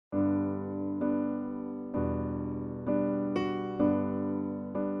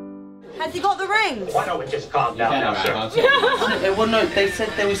Has he got the ring? Why don't we just calm down now, sir? Well, no, they said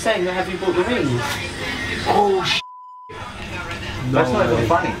they were saying, have you bought the rings? Oh, no, that's not even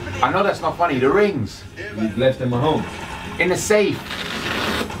funny. I know that's not funny. The rings. You've left them at home. In the safe.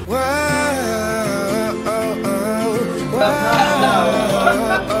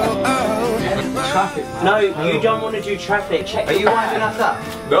 Traffic. No, you don't want to do traffic. Check. Are you winding us up?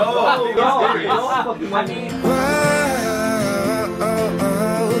 No,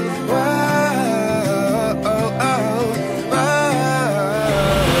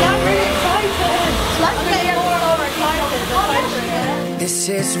 This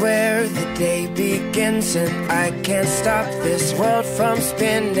is where the day begins, and I can't stop this world from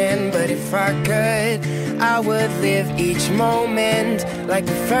spinning. But if I could, I would live each moment like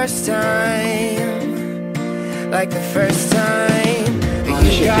the first time, like the first time.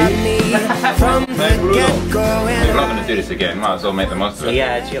 You got me from the get-go. We're not going to do this again. Might as well make the most of it.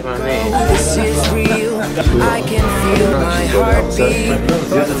 Yeah, do you know what I mean? This is real. I can feel my heartbeat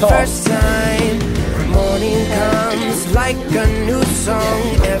for the first time. Morning comes like a new song,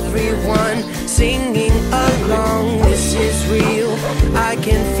 everyone singing along. This is real, I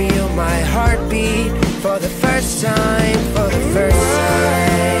can feel my heartbeat for the first time, for the first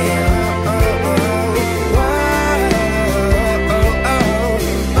time.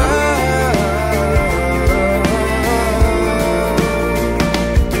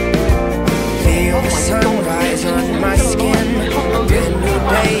 Feel the sunrise on my skin, a brand new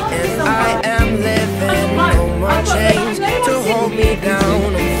day and I am living. Change to hold me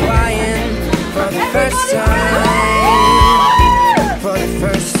down. I'm flying for the first time, for the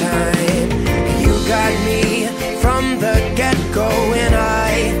first time. You got me from the get-go, and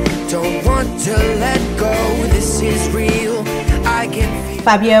I don't want to let go. This is real, I can feel.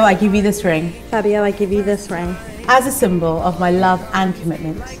 Fabio, I give you this ring. Fabio, I give you this ring. As a symbol of my love and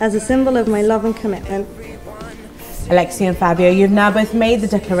commitment. As a symbol of my love and commitment. Alexia and Fabio, you've now both made the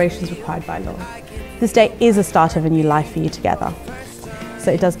declarations required by law. This day is a start of a new life for you together.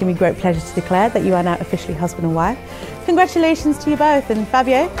 So it does give me great pleasure to declare that you are now officially husband and wife. Congratulations to you both, and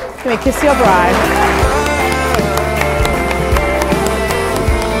Fabio, can we kiss your bride?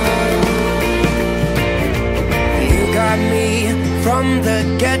 You got me from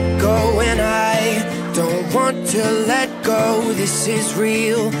the get-go, and I don't want to let go. This is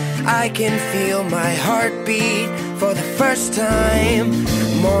real, I can feel my heartbeat for the first time.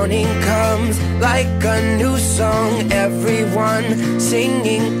 Morning comes like a new song, everyone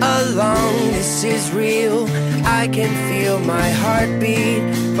singing along. This is real, I can feel my heartbeat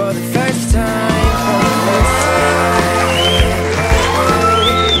for the first time, for the first time.